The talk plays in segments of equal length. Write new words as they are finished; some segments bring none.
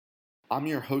I'm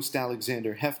your host,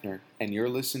 Alexander Hefner, and you're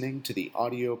listening to the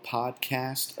audio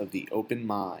podcast of The Open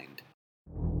Mind.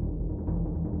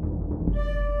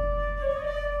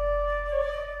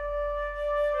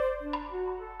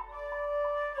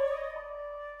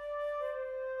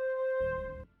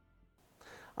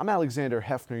 I'm Alexander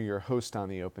Hefner, your host on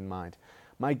The Open Mind.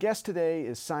 My guest today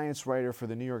is science writer for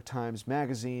the New York Times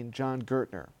Magazine, Jon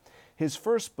Gertner. His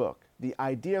first book, The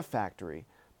Idea Factory,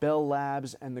 Bell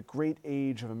Labs and the Great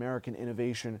Age of American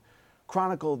Innovation,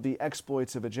 chronicled the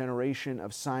exploits of a generation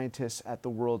of scientists at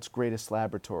the world's greatest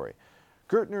laboratory.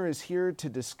 Gertner is here to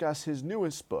discuss his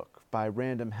newest book by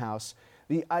Random House,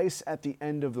 The Ice at the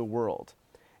End of the World,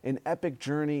 an epic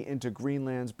journey into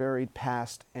Greenland's buried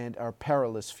past and our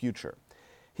perilous future.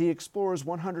 He explores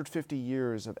 150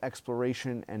 years of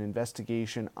exploration and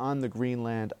investigation on the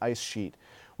Greenland ice sheet,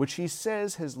 which he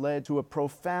says has led to a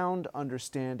profound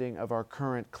understanding of our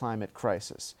current climate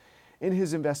crisis. In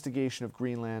his investigation of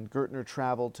Greenland, Gertner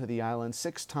traveled to the island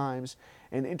 6 times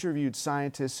and interviewed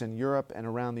scientists in Europe and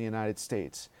around the United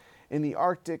States. In the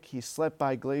Arctic, he slept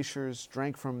by glaciers,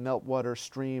 drank from meltwater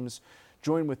streams,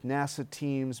 joined with NASA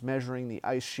teams measuring the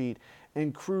ice sheet,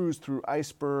 and cruised through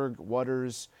iceberg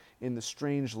waters in the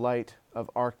strange light of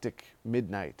Arctic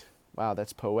midnight. Wow,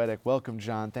 that's poetic. Welcome,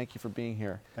 Jon. Thank you for being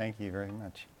here. Thank you very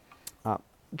much.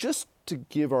 Just to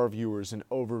give our viewers an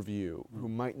overview who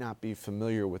might not be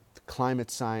familiar with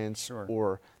climate science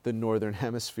or the Northern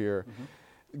Hemisphere,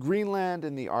 Greenland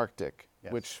and the Arctic,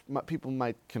 which people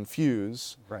might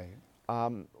confuse. Right.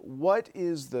 What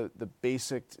is the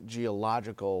basic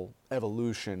geological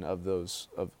evolution of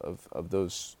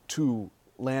those two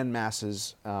land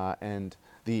masses and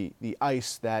the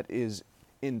ice that is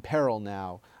in peril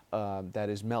now, that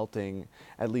is melting,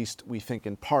 at least we think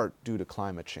in part due to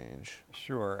climate change?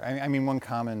 Sure. I mean, one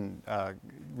common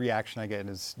reaction I get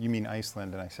is, you mean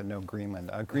Iceland? And I said, no,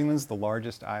 Greenland. Greenland's the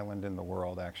largest island in the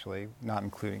world, actually, not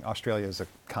including Australia as a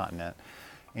continent.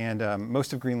 And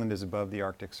most of Greenland is above the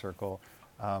Arctic Circle.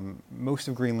 Most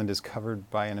of Greenland is covered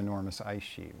by an enormous ice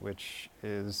sheet, which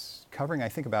is covering, I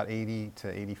think, about 80 to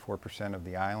 84% of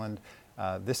the island.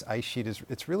 This ice sheet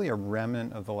it's really a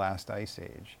remnant of the last ice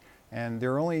age. And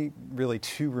there are only really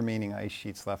 2 remaining ice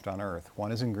sheets left on Earth. One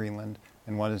is in Greenland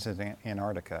and one is in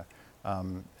Antarctica.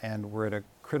 And we're at a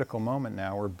critical moment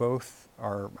now where both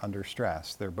are under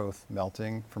stress. They're both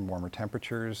melting from warmer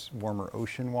temperatures, warmer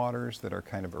ocean waters that are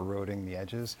kind of eroding the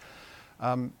edges.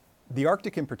 The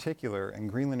Arctic in particular, and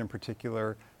Greenland in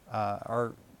particular,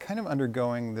 are kind of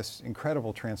undergoing this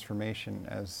incredible transformation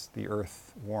as the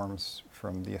Earth warms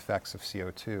from the effects of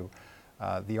CO2.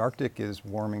 The Arctic is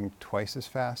warming twice as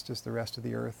fast as the rest of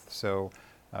the Earth. So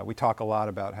we talk a lot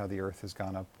about how the Earth has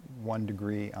gone up 1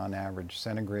 degree on average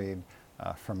centigrade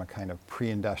from a kind of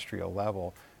pre-industrial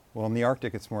level. Well, in the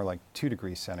Arctic, it's more like 2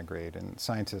 degrees centigrade, and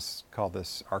scientists call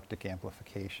this Arctic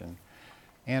amplification.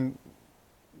 And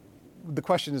the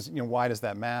question is, why does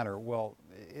that matter? Well,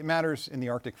 it matters in the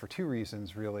Arctic for 2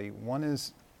 reasons, really. One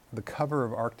is the cover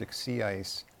of Arctic sea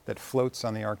ice that floats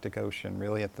on the Arctic Ocean,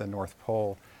 really at the North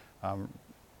Pole,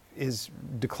 is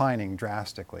declining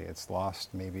drastically. It's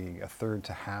lost maybe 1/3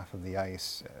 to half of the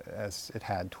ice as it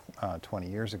had 20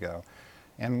 years ago.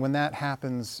 And when that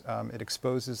happens, it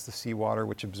exposes the seawater,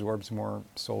 which absorbs more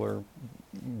solar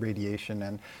radiation,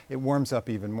 and it warms up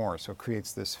even more, so it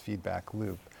creates this feedback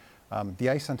loop. The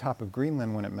ice on top of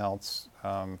Greenland, when it melts,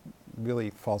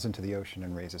 really falls into the ocean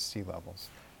and raises sea levels.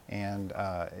 And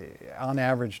on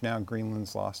average now,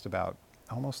 Greenland's lost about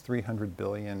almost 300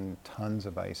 billion tons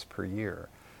of ice per year.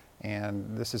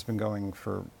 And this has been going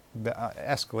for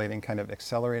escalating, kind of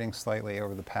accelerating slightly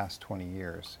over the past 20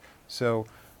 years. So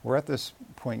we're at this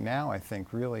point now, I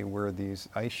think, really, where these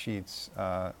ice sheets,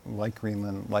 like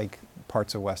Greenland, like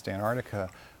parts of West Antarctica,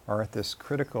 are at this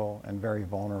critical and very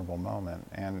vulnerable moment.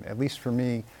 And at least for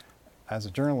me, as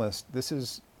a journalist, this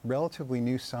is relatively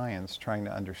new science trying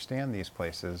to understand these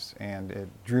places, and it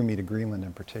drew me to Greenland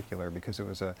in particular because it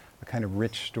was a kind of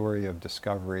rich story of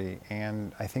discovery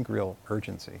and, I think, real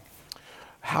urgency.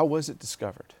 How was it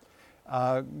discovered?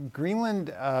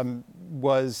 Greenland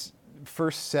was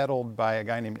first settled by a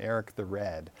guy named Eric the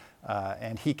Red,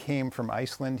 and he came from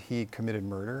Iceland. He committed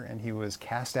murder, and he was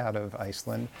cast out of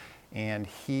Iceland, and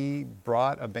he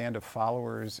brought a band of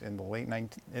followers in the late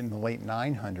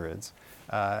 900s,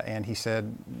 and he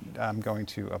said, I'm going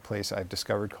to a place I've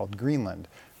discovered called Greenland.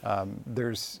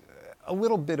 There's a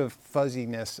little bit of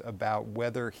fuzziness about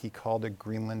whether he called it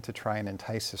Greenland to try and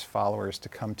entice his followers to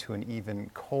come to an even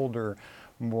colder,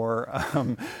 more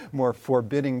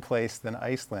forbidding place than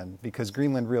Iceland, because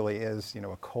Greenland really is,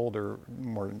 a colder,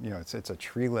 more, it's a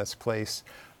treeless place.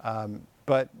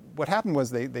 But what happened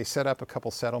was they set up a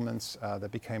couple settlements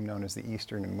that became known as the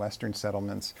Eastern and Western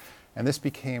settlements. And this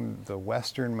became the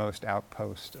westernmost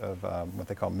outpost of what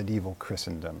they call medieval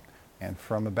Christendom. And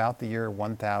from about the year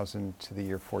 1000 to the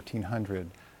year 1400,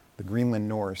 the Greenland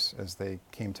Norse, as they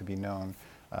came to be known,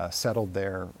 settled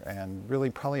there, and really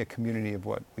probably a community of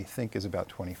what we think is about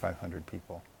 2,500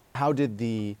 people. How did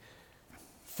the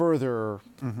further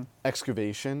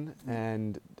excavation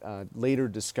and later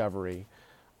discovery,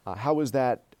 how was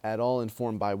that at all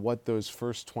informed by what those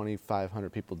first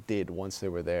 2,500 people did once they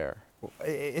were there?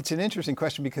 It's an interesting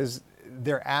question because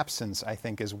their absence, I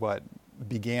think, is what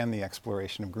began the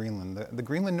exploration of Greenland. The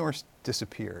Greenland Norse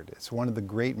disappeared. It's one of the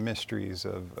great mysteries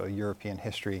of European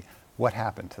history. What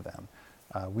happened to them?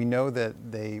 We know that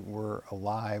they were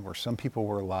alive, or some people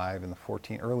were alive in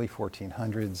the early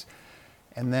 1400s,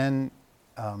 and then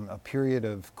a period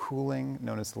of cooling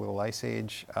known as the Little Ice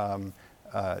Age.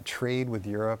 Trade with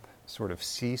Europe sort of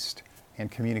ceased and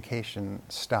communication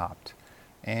stopped.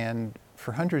 And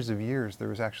for hundreds of years, there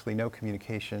was actually no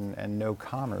communication and no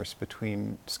commerce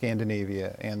between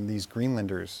Scandinavia and these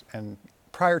Greenlanders. And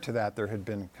prior to that, there had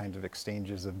been kind of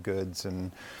exchanges of goods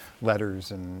and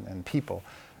letters and people.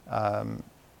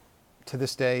 To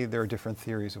this day, there are different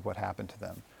theories of what happened to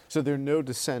them. So there are no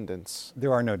descendants?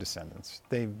 There are no descendants.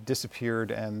 They've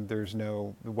disappeared, and there's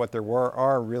no, what there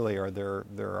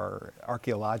are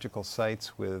archaeological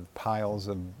sites with piles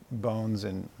of bones,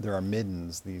 and there are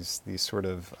middens, these sort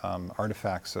of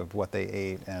artifacts of what they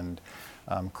ate and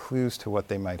clues to what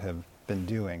they might have been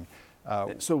doing.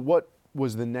 So what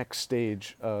was the next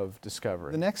stage of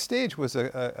discovery? The next stage was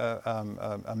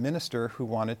a minister who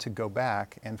wanted to go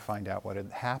back and find out what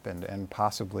had happened, and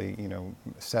possibly,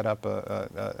 set up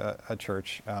a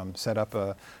church, set up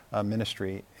a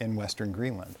ministry in Western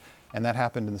Greenland. And that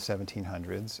happened in the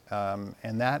 1700s.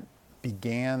 And that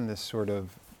began this sort of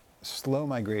slow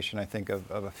migration, I think, of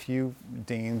a few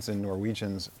Danes and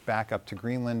Norwegians back up to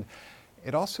Greenland.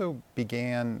 It also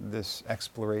began this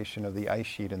exploration of the ice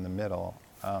sheet in the middle.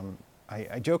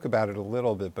 I joke about it a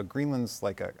little bit, but Greenland's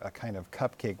like a kind of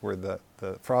cupcake where the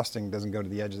frosting doesn't go to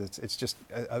the edges. It's just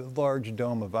a large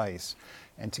dome of ice.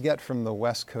 And to get from the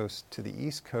west coast to the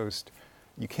east coast,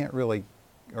 you can't really,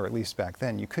 or at least back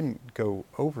then, you couldn't go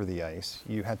over the ice.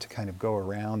 You had to kind of go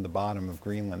around the bottom of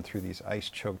Greenland through these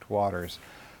ice-choked waters.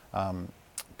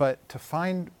 But to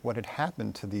find what had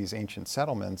happened to these ancient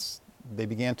settlements, they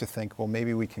began to think, well,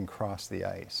 maybe we can cross the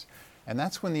ice. And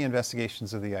that's when the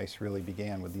investigations of the ice really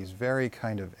began, with these very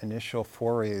kind of initial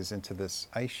forays into this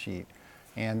ice sheet.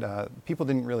 And people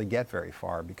didn't really get very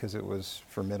far because it was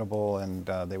formidable, and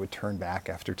they would turn back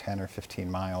after 10 or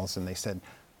 15 miles, and they said,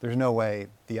 there's no way,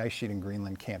 the ice sheet in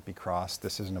Greenland can't be crossed.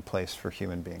 This isn't a place for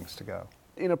human beings to go.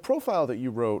 In a profile that you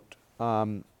wrote,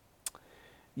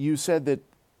 you said that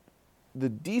the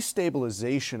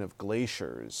destabilization of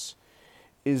glaciers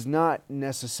is not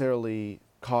necessarily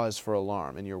cause for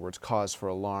alarm, in your words, cause for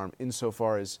alarm,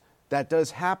 insofar as that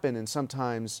does happen, and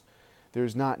sometimes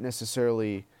there's not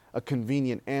necessarily a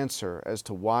convenient answer as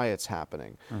to why it's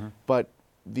happening. But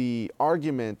the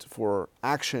argument for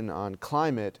action on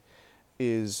climate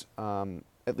is,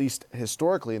 at least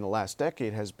historically in the last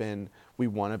decade, has been we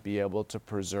want to be able to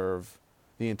preserve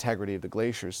the integrity of the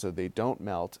glaciers so they don't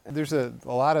melt. There's a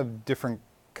lot of different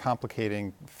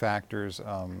complicating factors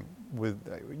with,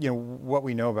 what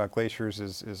we know about glaciers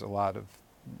is a lot of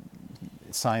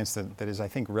science that is, I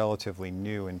think, relatively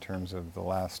new in terms of the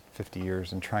last 50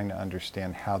 years, and trying to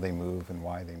understand how they move and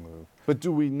why they move. But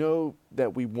do we know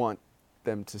that we want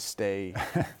them to stay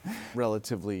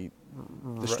relatively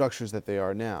the structures that they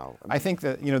are now? I think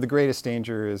that, the greatest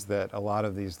danger is that a lot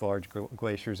of these large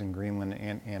glaciers in Greenland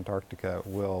and Antarctica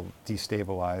will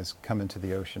destabilize, come into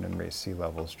the ocean, and raise sea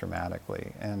levels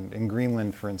dramatically. And in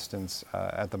Greenland, for instance,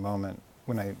 at the moment,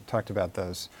 when I talked about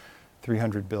those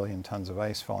 300 billion tons of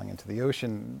ice falling into the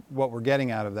ocean, what we're getting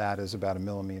out of that is about 1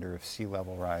 millimeter of sea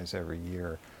level rise every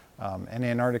year. And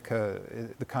Antarctica,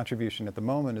 the contribution at the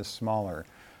moment is smaller.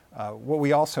 What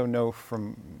we also know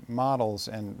from models,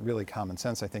 and really common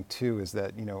sense, I think, too, is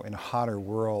that, in a hotter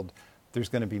world, there's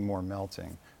going to be more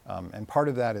melting. And part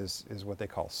of that is what they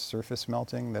call surface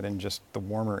melting, that in just the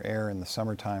warmer air in the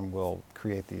summertime will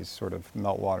create these sort of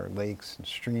meltwater lakes and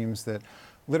streams that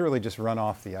literally just run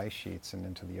off the ice sheets and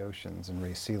into the oceans and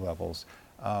raise sea levels.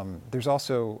 There's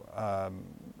also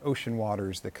ocean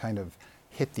waters that kind of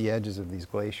hit the edges of these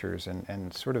glaciers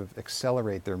and sort of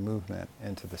accelerate their movement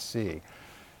into the sea.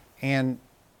 And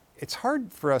it's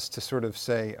hard for us to sort of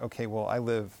say, okay, well, I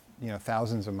live,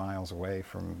 thousands of miles away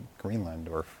from Greenland,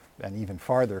 and even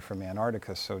farther from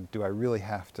Antarctica, so do I really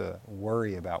have to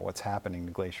worry about what's happening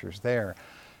to glaciers there?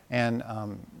 And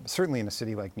certainly in a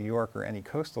city like New York or any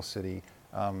coastal city,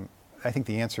 I think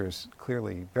the answer is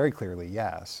clearly, very clearly,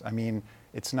 yes. I mean,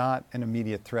 it's not an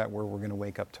immediate threat where we're going to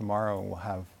wake up tomorrow and we'll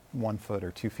have 1 foot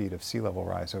or 2 feet of sea level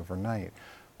rise overnight.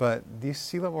 But these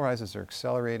sea level rises are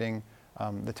accelerating,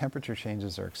 the temperature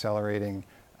changes are accelerating,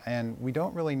 and we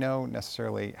don't really know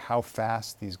necessarily how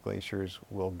fast these glaciers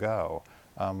will go.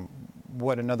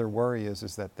 What another worry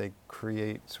is that they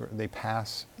they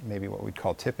pass maybe what we'd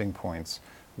call tipping points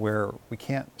where we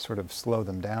can't sort of slow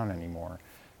them down anymore.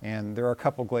 And there are a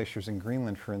couple glaciers in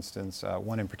Greenland, for instance,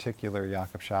 one in particular,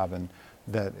 Jakobshavn,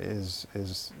 that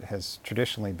has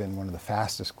traditionally been one of the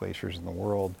fastest glaciers in the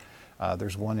world.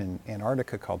 There's one in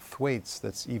Antarctica called Thwaites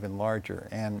that's even larger.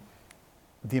 And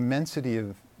the immensity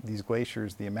of these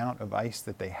glaciers, the amount of ice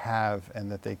that they have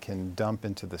and that they can dump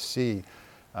into the sea,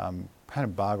 kind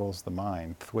of boggles the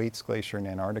mind. Thwaites Glacier in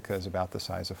Antarctica is about the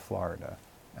size of Florida.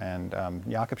 And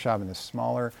Jakobshavn is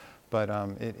smaller, but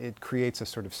it creates a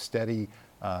sort of steady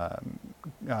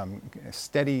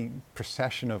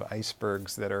procession of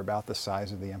icebergs that are about the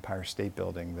size of the Empire State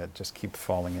Building that just keep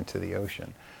falling into the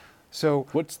ocean. So,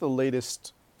 what's the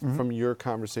latest from your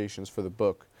conversations for the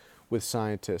book with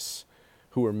scientists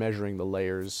who are measuring the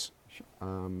layers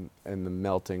and the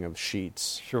melting of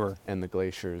sheets and the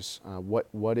glaciers?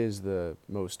 What is the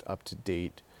most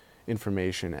up-to-date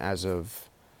information as of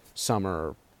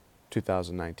summer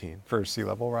 2019? For sea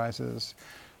level rises?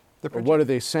 What are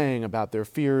they saying about their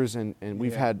fears? And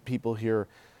we've had people here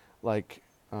like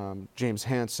James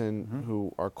Hansen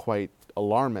who are quite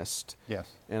alarmist. Yes.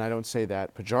 And I don't say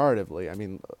that pejoratively. I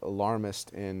mean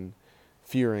alarmist in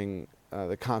fearing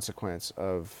the consequence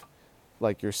of,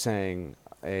 like you're saying,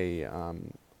 a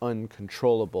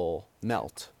uncontrollable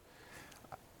melt.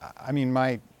 I mean,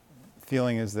 my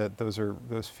feeling is that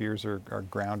those fears are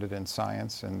grounded in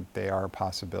science, and they are a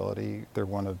possibility. They're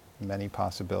one of many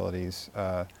possibilities.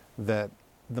 That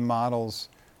the models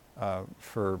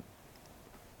for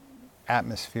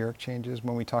atmospheric changes,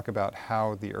 when we talk about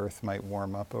how the Earth might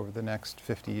warm up over the next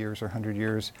 50 years or 100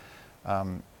 years,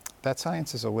 that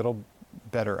science is a little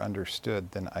better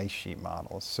understood than ice sheet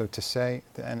models. So to say,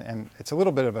 and it's a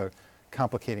little bit of a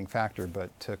complicating factor,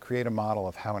 but to create a model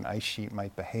of how an ice sheet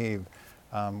might behave,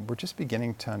 we're just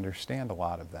beginning to understand a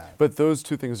lot of that. But those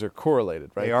two things are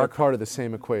correlated, right? They're part of the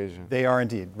same equation. They are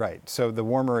indeed, right. So the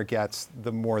warmer it gets,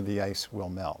 the more the ice will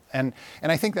melt. And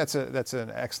I think that's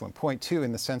an excellent point too,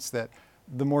 in the sense that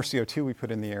the more CO2 we put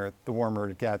in the air, the warmer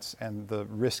it gets, and the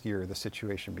riskier the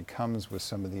situation becomes with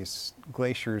some of these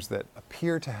glaciers that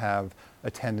appear to have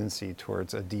a tendency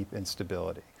towards a deep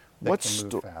instability that can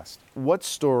move fast. What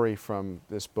story from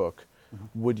this book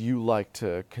would you like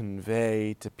to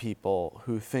convey to people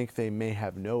who think they may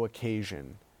have no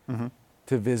occasion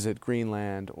to visit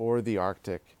Greenland or the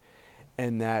Arctic,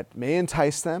 and that may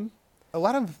entice them? A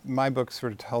lot of my book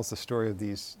sort of tells the story of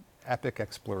these epic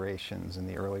explorations in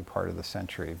the early part of the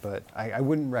century, but I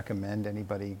wouldn't recommend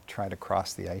anybody try to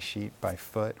cross the ice sheet by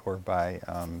foot or by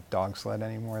dog sled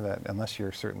anymore, unless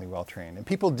you're certainly well trained. And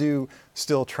people do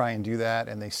still try and do that,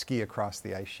 and they ski across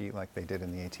the ice sheet like they did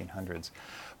in the 1800s.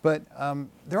 But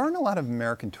there aren't a lot of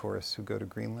American tourists who go to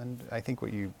Greenland. I think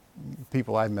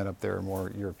people I've met up there are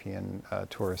more European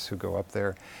tourists who go up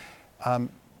there.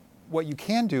 What you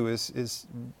can do is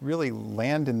really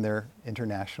land in their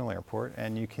international airport,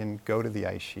 and you can go to the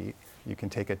ice sheet. You can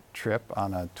take a trip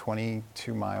on a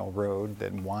 22-mile road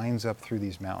that winds up through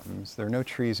these mountains. There are no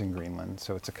trees in Greenland,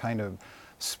 so it's a kind of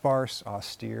sparse,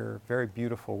 austere, very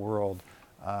beautiful world.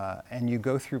 And you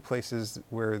go through places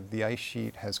where the ice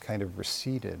sheet has kind of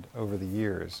receded over the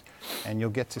years, and you'll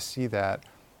get to see that.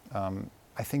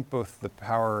 I think both the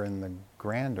power and the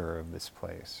grandeur of this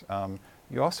place.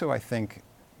 You also, I think,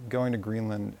 going to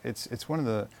Greenland, it's one of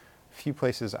the few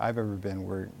places I've ever been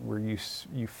where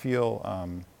you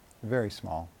feel very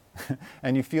small,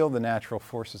 and you feel the natural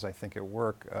forces, I think, at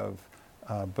work of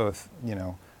both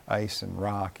ice and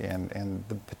rock, and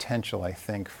the potential, I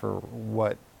think, for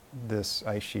what this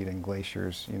ice sheet and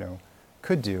glaciers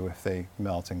could do if they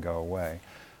melt and go away.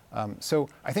 So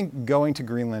I think going to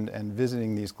Greenland and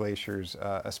visiting these glaciers,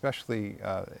 especially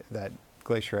that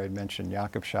glacier I had mentioned,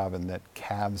 Jakobshavn, that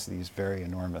calves these very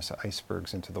enormous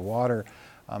icebergs into the water,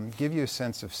 give you a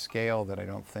sense of scale that I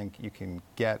don't think you can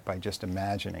get by just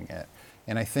imagining it.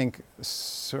 And I think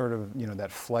sort of,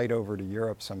 that flight over to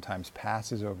Europe sometimes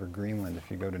passes over Greenland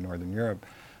if you go to Northern Europe,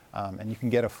 and you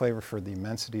can get a flavor for the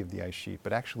immensity of the ice sheet,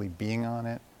 but actually being on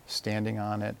it, standing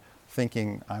on it,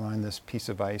 thinking I'm on this piece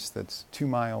of ice that's 2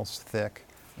 miles thick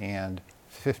and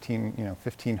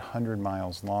 1,500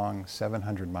 miles long,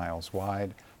 700 miles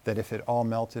wide, that if it all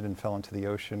melted and fell into the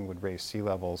ocean would raise sea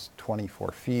levels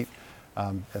 24 feet.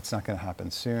 That's not going to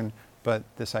happen soon. But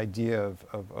this idea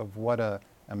of what a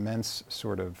immense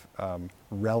sort of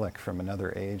relic from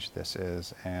another age this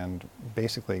is, and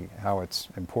basically how it's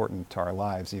important to our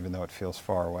lives, even though it feels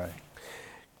far away.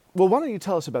 Well, why don't you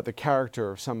tell us about the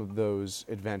character of some of those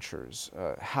adventures,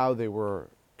 how they were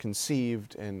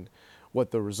conceived and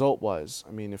what the result was.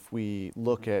 I mean, if we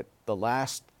look at the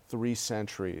last 3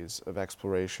 centuries of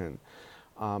exploration,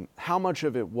 how much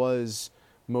of it was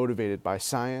motivated by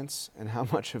science and how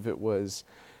much of it was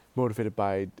motivated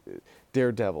by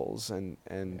daredevils and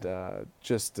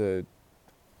just a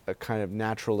kind of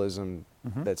naturalism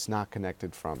that's not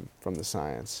connected from the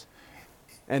science?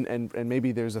 And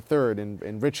maybe there's a third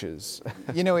in riches.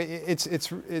 You know,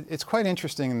 it's quite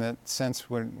interesting in that sense.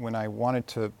 When I wanted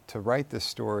to write this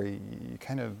story, you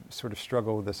kind of sort of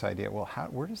struggle with this idea. Well,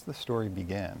 where does the story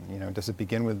begin? You know, does it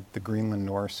begin with the Greenland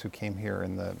Norse who came here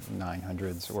in the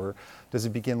 900s, or does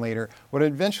it begin later? What I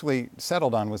eventually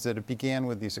settled on was that it began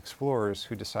with these explorers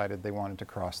who decided they wanted to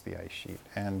cross the ice sheet.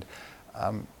 And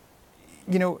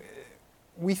you know,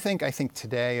 we think, I think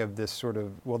today of this sort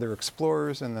of, well, there are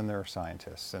explorers and then there are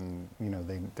scientists, and you know,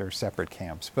 they're separate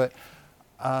camps. But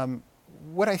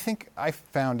what I think I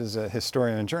found as a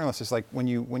historian and journalist is, like, when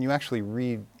you actually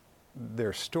read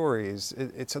their stories,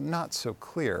 it's not so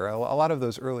clear. A lot of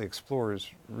those early explorers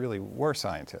really were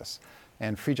scientists.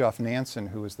 And Fridtjof Nansen,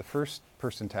 who was the first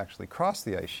person to actually cross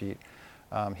the ice sheet,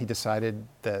 he decided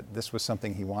that this was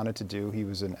something he wanted to do. He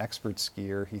was an expert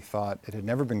skier. He thought it had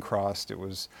never been crossed. It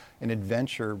was an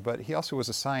adventure, but he also was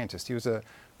a scientist. He was a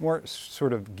more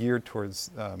sort of geared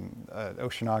towards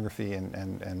oceanography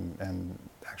and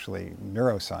actually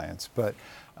neuroscience. But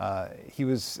he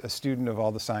was a student of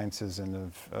all the sciences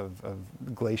and of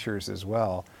glaciers as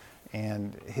well.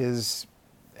 And his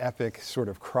epic sort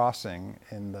of crossing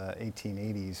in the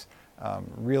 1880s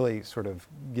really sort of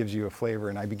gives you a flavor,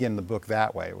 and I begin the book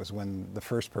that way. It was when the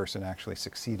first person actually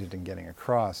succeeded in getting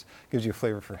across. Gives you a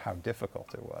flavor for how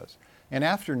difficult it was. And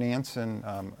after Nansen,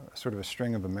 sort of a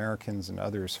string of Americans and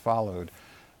others followed.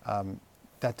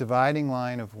 That dividing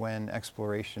line of when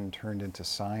exploration turned into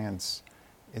science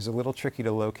is a little tricky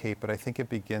to locate, but I think it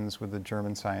begins with the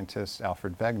German scientist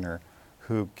Alfred Wegener,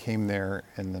 who came there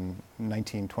in the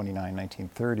 1929,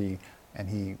 1930, and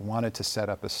he wanted to set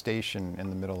up a station in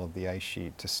the middle of the ice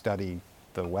sheet to study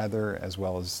the weather, as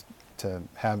well as to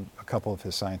have a couple of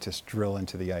his scientists drill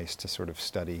into the ice to sort of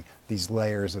study these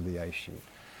layers of the ice sheet.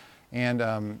 And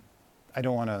I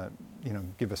don't want to, you know,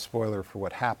 give a spoiler for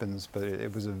what happens, but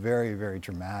it was a very, very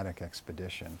dramatic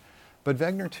expedition. But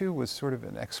Wegener, too, was sort of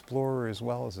an explorer as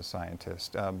well as a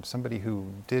scientist, somebody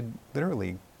who did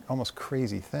literally almost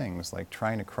crazy things, like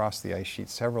trying to cross the ice sheet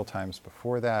several times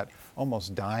before that,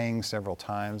 almost dying several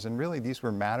times. And really, these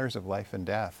were matters of life and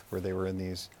death, where they were in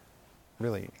these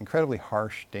really incredibly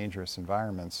harsh, dangerous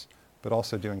environments, but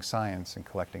also doing science and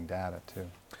collecting data, too.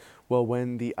 Well,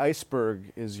 when the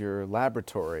iceberg is your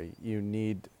laboratory, you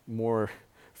need more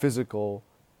physical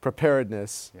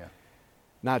preparedness,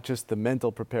 not just the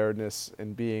mental preparedness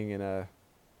and being in a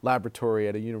laboratory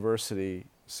at a university.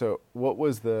 So what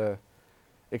was the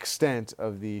extent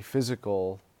of the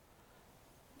physical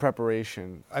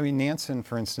preparation? I mean, Nansen,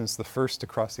 for instance, the first to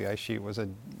cross the ice sheet, was a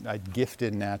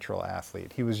gifted natural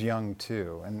athlete. He was young,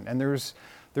 too. And there was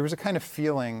a kind of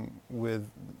feeling with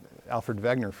Alfred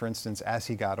Wegener, for instance, as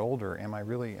he got older,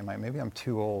 maybe I'm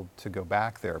too old to go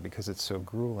back there because it's so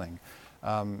grueling.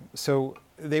 So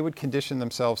they would condition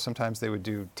themselves. Sometimes they would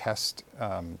do test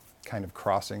kind of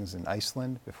crossings in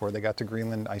Iceland before they got to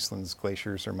Greenland. Iceland's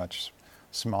glaciers are much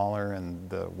smaller, and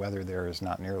the weather there is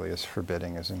not nearly as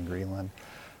forbidding as in Greenland.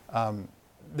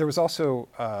 There was also,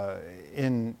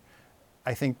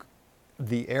 I think,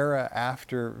 the era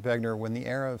after Wegener, when the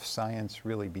era of science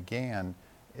really began,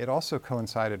 it also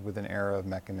coincided with an era of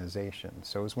mechanization.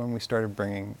 So it was when we started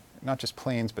bringing not just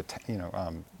planes, but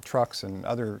trucks and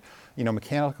other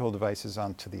mechanical devices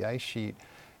onto the ice sheet.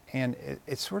 And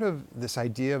it's sort of this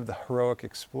idea of the heroic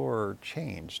explorer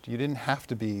changed. You didn't have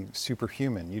to be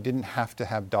superhuman. You didn't have to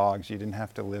have dogs. You didn't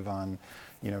have to live on,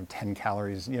 10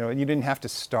 calories. You didn't have to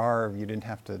starve. You didn't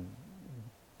have to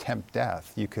tempt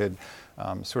death. You could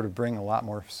sort of bring a lot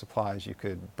more supplies. You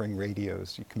could bring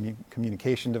radios,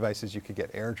 communication devices. You could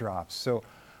get airdrops. So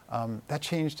that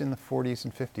changed in the 40s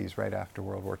and 50s, right after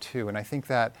World War II. And I think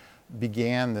that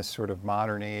began this sort of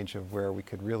modern age of where we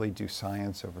could really do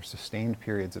science over sustained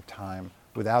periods of time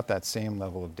without that same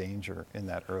level of danger in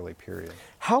that early period.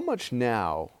 How much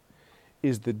now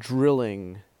is the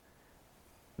drilling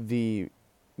the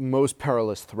most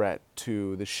perilous threat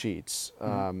to the sheets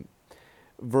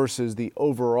versus the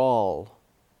overall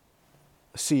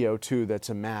CO2 that's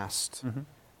amassed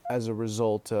as a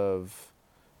result of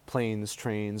planes,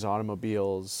 trains,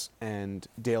 automobiles, and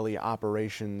daily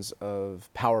operations of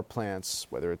power plants,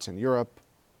 whether it's in Europe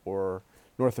or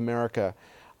North America.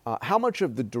 How much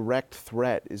of the direct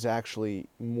threat is actually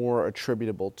more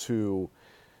attributable to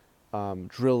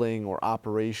drilling or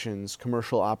operations,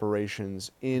 commercial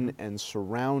operations in and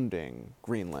surrounding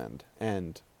Greenland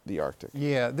and the Arctic?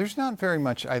 Yeah, there's not very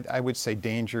much, I would say,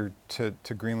 danger to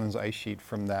Greenland's ice sheet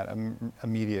from that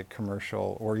immediate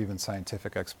commercial or even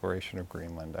scientific exploration of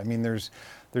Greenland. I mean, there's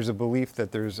a belief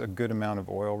that there's a good amount of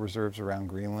oil reserves around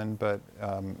Greenland, but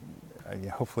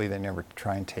hopefully they never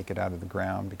try and take it out of the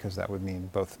ground, because that would mean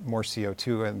both more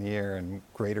CO2 in the air and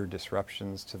greater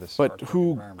disruptions to the But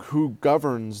environment. who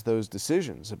governs those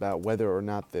decisions about whether or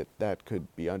not that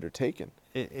could be undertaken?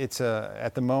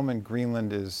 At the moment,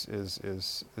 Greenland is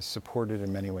supported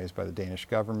in many ways by the Danish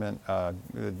government,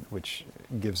 which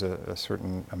gives a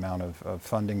certain amount of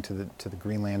funding to the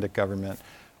Greenlandic government,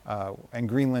 and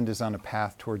Greenland is on a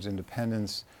path towards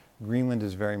independence. Greenland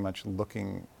is very much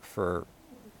looking for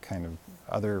kind of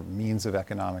other means of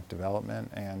economic development,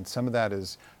 and some of that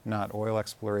is not oil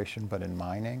exploration but in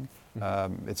mining.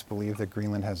 It's believed that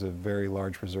Greenland has a very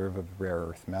large reserve of rare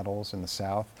earth metals in the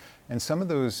south, and some of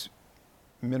those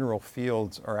mineral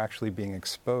fields are actually being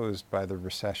exposed by the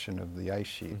recession of the ice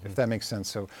sheet, if that makes sense.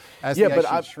 So as the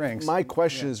ice sheet shrinks... My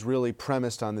question is really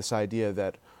premised on this idea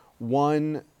that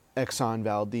one Exxon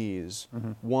Valdez,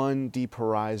 one Deep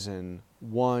Horizon,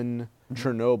 one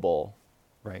Chernobyl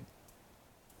Right.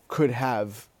 could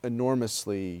have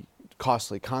enormously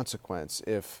costly consequence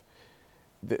if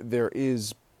there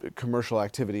is commercial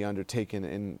activity undertaken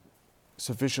in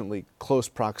sufficiently close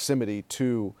proximity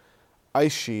to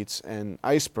ice sheets and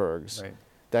icebergs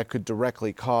that could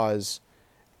directly cause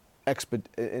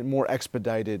more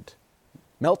expedited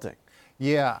melting.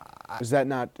 Yeah. Is that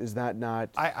not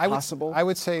possible? I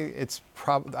would say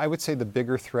I would say the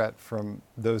bigger threat from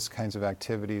those kinds of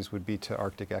activities would be to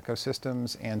Arctic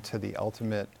ecosystems and to the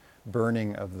ultimate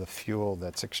burning of the fuel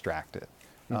that's extracted.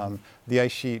 The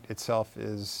ice sheet itself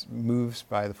moves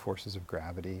by the forces of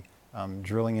gravity.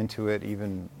 Drilling into it,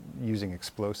 even using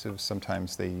explosives,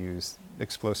 sometimes they use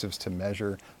explosives to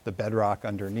measure the bedrock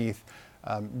underneath,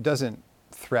 doesn't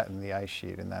threaten the ice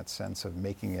sheet in that sense of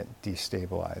making it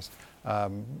destabilized.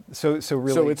 So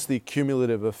really, it's the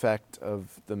cumulative effect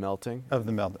of the melting of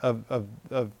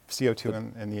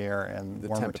CO2 in the air and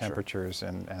warmer temperatures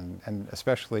and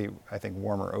especially, I think,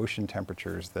 warmer ocean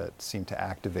temperatures that seem to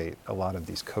activate a lot of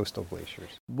these coastal glaciers.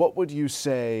 What would you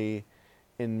say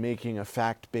in making a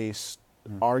fact-based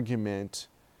argument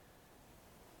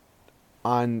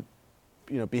on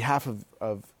behalf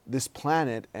of this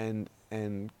planet and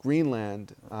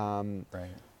Greenland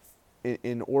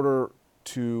in order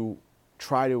to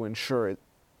try to ensure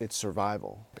its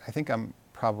survival? I think I'm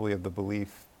probably of the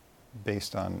belief,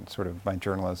 based on sort of my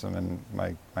journalism and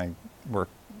my work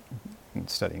in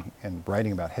studying and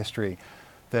writing about history,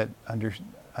 that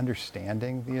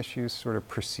understanding the issues sort of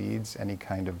precedes any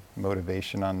kind of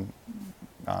motivation on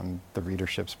the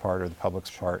readership's part or the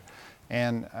public's part.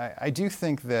 And I do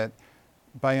think that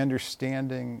by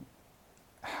understanding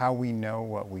how we know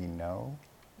what we know,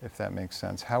 if that makes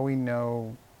sense, how we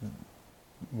know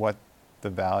what the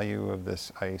value of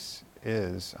this ice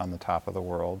is on the top of the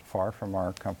world, far from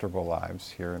our comfortable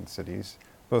lives here in cities,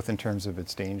 both in terms of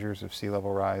its dangers of sea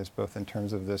level rise, both in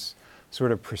terms of this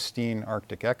sort of pristine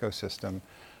Arctic ecosystem,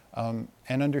 and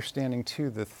understanding too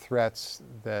the threats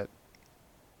that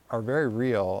are very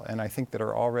real and I think that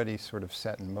are already sort of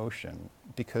set in motion,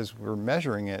 because we're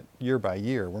measuring it year by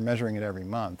year. We're measuring it every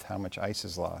month, how much ice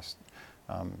is lost.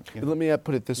 Let me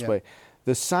put it this way.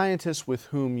 The scientists with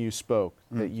whom you spoke,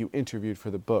 that you interviewed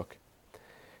for the book,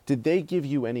 did they give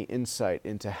you any insight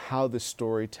into how the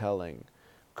storytelling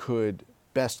could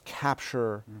best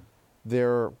capture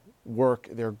their work,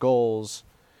 their goals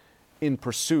in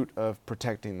pursuit of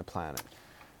protecting the planet?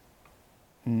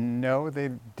 No, they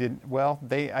didn't. Well,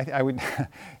 I would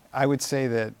I would say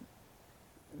that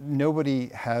nobody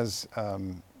has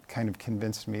kind of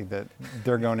convinced me that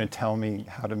they're going to tell me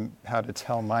how to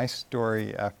tell my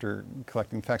story after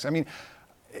collecting facts. I mean,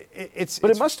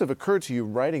 it must have occurred to you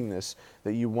writing this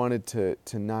that you wanted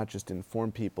to not just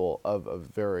inform people of a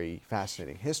very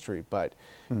fascinating history, but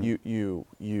you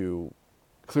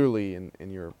clearly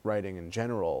in your writing in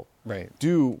general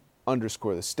do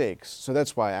underscore the stakes. So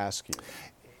that's why I ask you.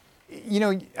 You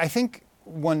know, I think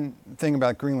one thing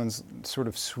about Greenland's sort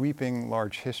of sweeping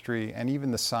large history and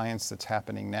even the science that's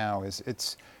happening now is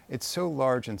it's so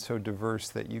large and so diverse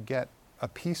that you get a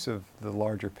piece of the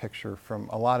larger picture from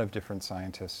a lot of different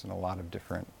scientists and a lot of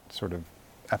different sort of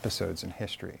episodes in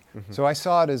history. So I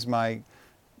saw it as my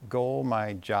goal,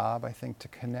 my job, I think, to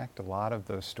connect a lot of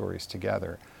those stories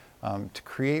together. To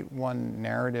create one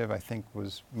narrative, I think,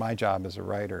 was my job as a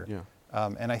writer. Yeah.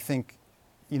 And I think,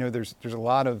 there's a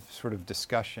lot of sort of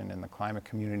discussion in the climate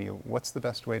community of what's the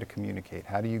best way to communicate?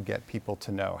 How do you get people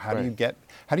to know? How do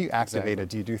you activate it?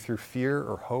 Do you do through fear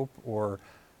or hope? Or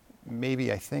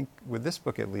maybe, I think, with this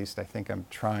book at least, I think I'm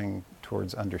trying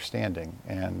towards understanding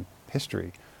and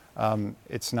history.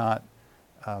 It's not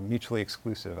mutually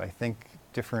exclusive. I think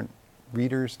different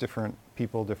readers, different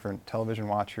people, different television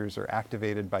watchers are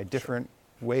activated by different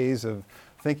ways of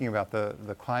thinking about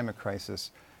the climate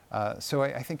crisis. So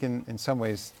I think in some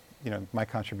ways, my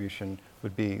contribution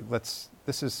would be,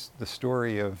 this is the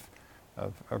story of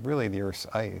really the Earth's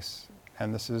ice,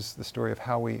 and this is the story of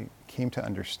how we came to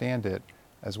understand it,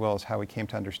 as well as how we came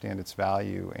to understand its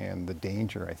value and the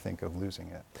danger, I think, of losing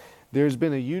it. There's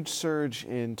been a huge surge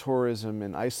in tourism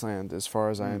in Iceland, as far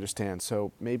as I understand.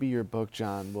 So maybe your book,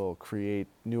 Jon, will create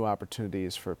new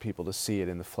opportunities for people to see it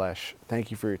in the flesh.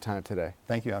 Thank you for your time today.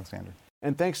 Thank you, Alexander.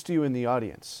 And thanks to you in the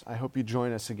audience. I hope you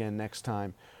join us again next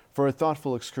time for a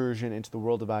thoughtful excursion into the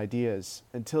world of ideas.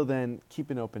 Until then, keep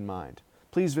an open mind.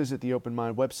 Please visit the Open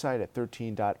Mind website at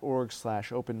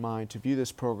 13.org/openmind to view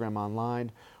this program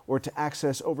online or to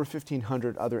access over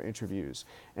 1,500 other interviews.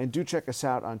 And do check us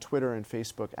out on Twitter and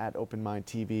Facebook at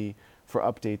OpenMindTV for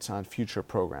updates on future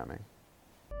programming.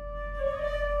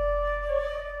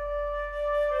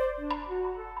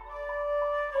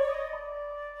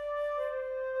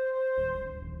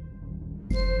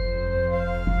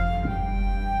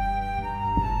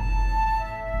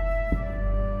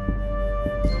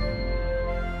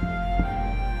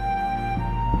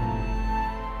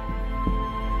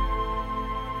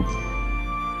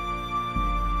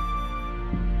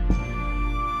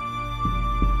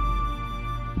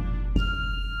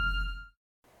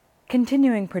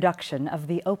 Continuing production of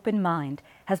The Open Mind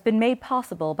has been made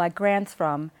possible by grants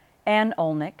from Ann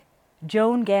Olnick,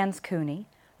 Joan Gans Cooney,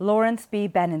 Lawrence B.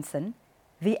 Benenson,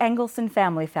 the Engelson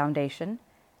Family Foundation,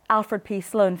 Alfred P.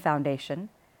 Sloan Foundation,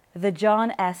 the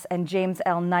John S. and James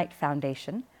L. Knight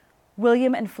Foundation,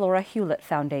 William and Flora Hewlett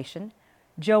Foundation,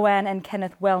 Joanne and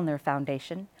Kenneth Wellner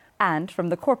Foundation, and from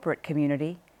the corporate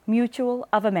community, Mutual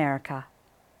of America.